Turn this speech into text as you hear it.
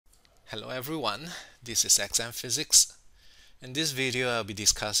Hello everyone, this is Exam Physics. In this video I'll be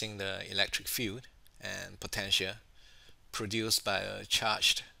discussing the electric field and potential produced by a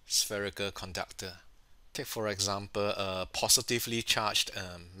charged spherical conductor. Take for example a positively charged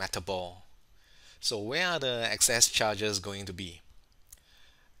metal ball. So where are the excess charges going to be?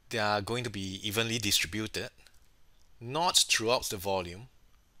 They are going to be evenly distributed, not throughout the volume,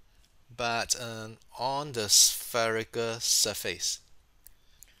 but on the spherical surface.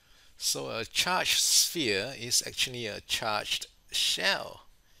 So a charged sphere is actually a charged shell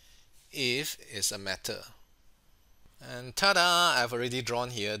if it's a metal. And ta-da! I've already drawn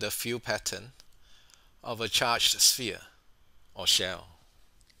here the field pattern of a charged sphere or shell.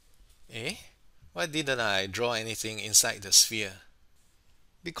 Eh? Why didn't I draw anything inside the sphere?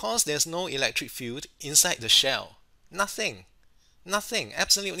 Because there's no electric field inside the shell. Nothing. Nothing.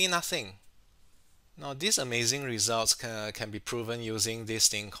 Absolutely nothing. Now these amazing results can be proven using this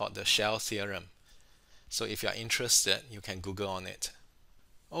thing called the shell theorem. So if you're interested, you can Google on it.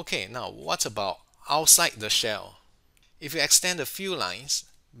 Okay, now what about outside the shell? If you extend a few lines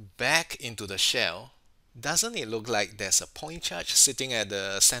back into the shell, doesn't it look like there's a point charge sitting at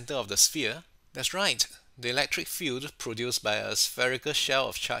the center of the sphere? That's right, the electric field produced by a spherical shell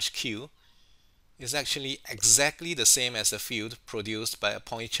of charge Q is actually exactly the same as the field produced by a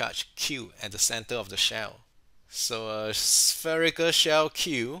point charge Q at the center of the shell. So a spherical shell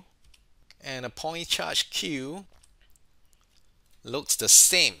Q and a point charge Q looks the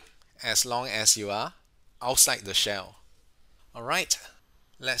same as long as you are outside the shell. Alright,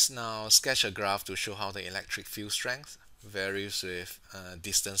 let's now sketch a graph to show how the electric field strength varies with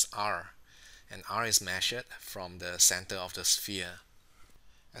distance r, and r is measured from the center of the sphere.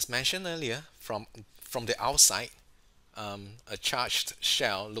 As mentioned earlier, from the outside, a charged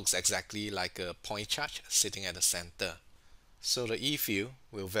shell looks exactly like a point charge sitting at the center. So the E field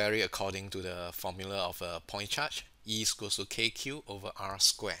will vary according to the formula of a point charge. E is equals to kq over r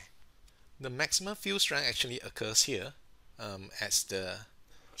square. The maximum field strength actually occurs here at the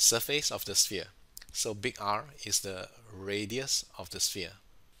surface of the sphere. So big R is the radius of the sphere.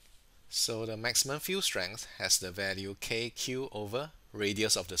 So the maximum field strength has the value kq over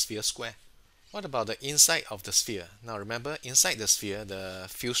radius of the sphere square. What about the inside of the sphere? Now remember, inside the sphere the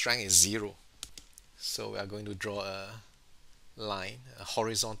field strength is 0. So we are going to draw a line, a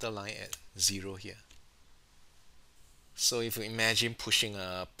horizontal line at 0 here. So if you imagine pushing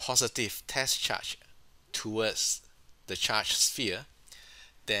a positive test charge towards the charged sphere,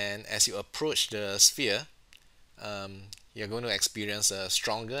 then as you approach the sphere, you're going to experience a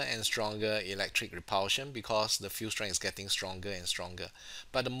stronger and stronger electric repulsion because the field strength is getting stronger and stronger.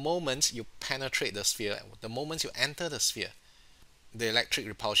 But the moment you penetrate the sphere, the moment you enter the sphere, the electric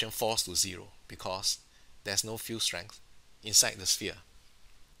repulsion falls to 0 because there's no field strength inside the sphere.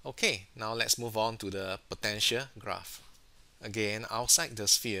 Okay, now let's move on to the potential graph. Again, outside the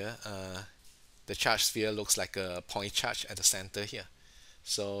sphere, the charged sphere looks like a point charge at the center here.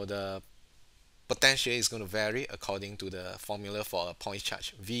 So the potential is going to vary according to the formula for a point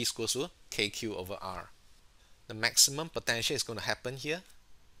charge. V is equals to kq over r. The maximum potential is going to happen here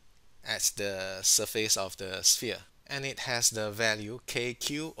at the surface of the sphere, and it has the value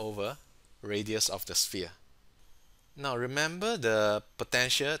kq over radius of the sphere. Now remember, the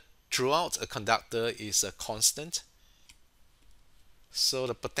potential throughout a conductor is a constant. So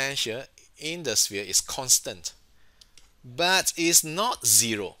the potential in the sphere is constant, but is not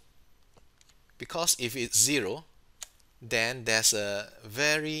 0. Because if it's 0, then there's a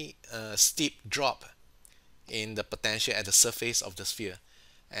very steep drop in the potential at the surface of the sphere,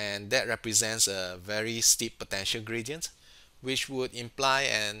 and that represents a very steep potential gradient, which would imply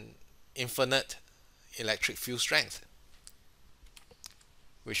an infinite electric field strength,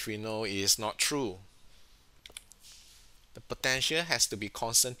 which we know is not true. The potential has to be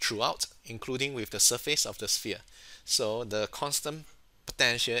constant throughout, including with the surface of the sphere. So the constant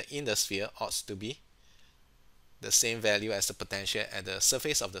potential in the sphere ought to be the same value as the potential at the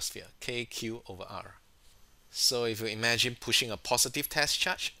surface of the sphere, kq over r. So if you imagine pushing a positive test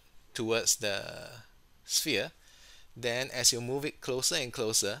charge towards the sphere, then as you move it closer and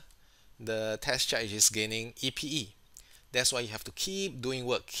closer, the test charge is gaining EPE. That's why you have to keep doing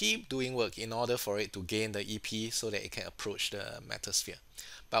work in order for it to gain the EPE so that it can approach the metal sphere.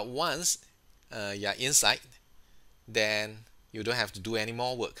 But once you're inside, then you don't have to do any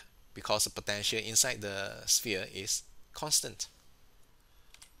more work because the potential inside the sphere is constant.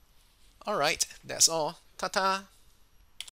 Alright, that's all. Ta-ta!